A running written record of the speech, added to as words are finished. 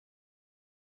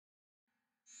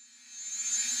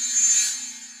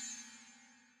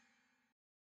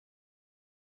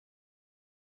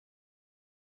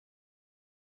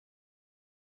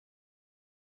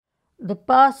The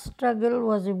past struggle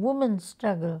was a woman's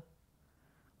struggle.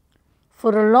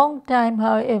 For a long time,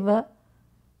 however,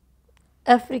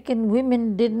 African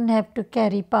women didn't have to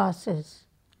carry passes.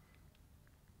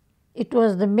 It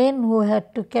was the men who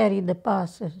had to carry the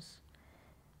passes.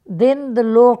 Then the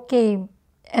law came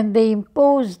and they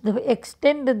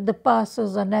extended the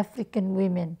passes on African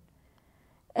women.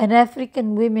 And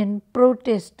African women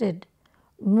protested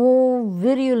more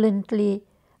virulently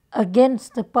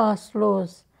against the pass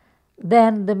laws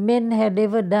than the men had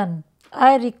ever done.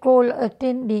 I recall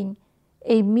attending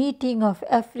a meeting of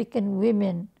African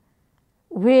women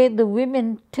where the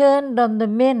women turned on the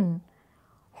men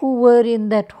who were in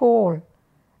that hall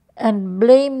and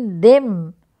blamed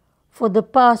them for the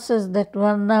passes that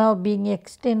were now being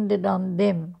extended on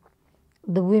them,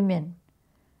 the women.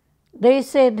 They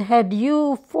said, had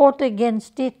you fought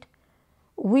against it,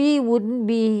 we wouldn't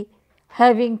be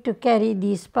having to carry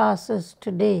these passes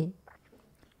today.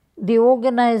 The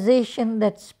organization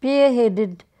that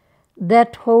spearheaded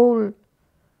that whole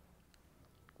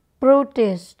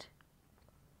protest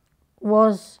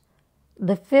was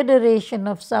the Federation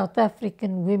of South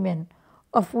African Women,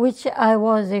 of which I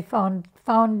was a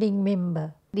founding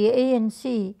member. The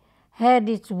ANC had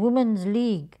its Women's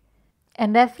League,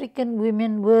 and African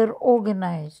women were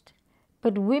organized.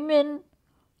 But women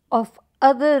of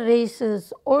other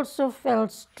races also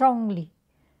felt strongly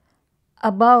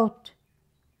about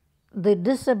the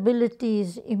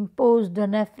disabilities imposed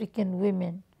on African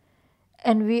women,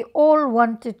 and we all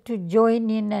wanted to join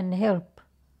in and help.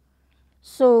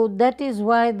 So that is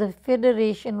why the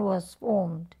federation was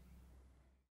formed.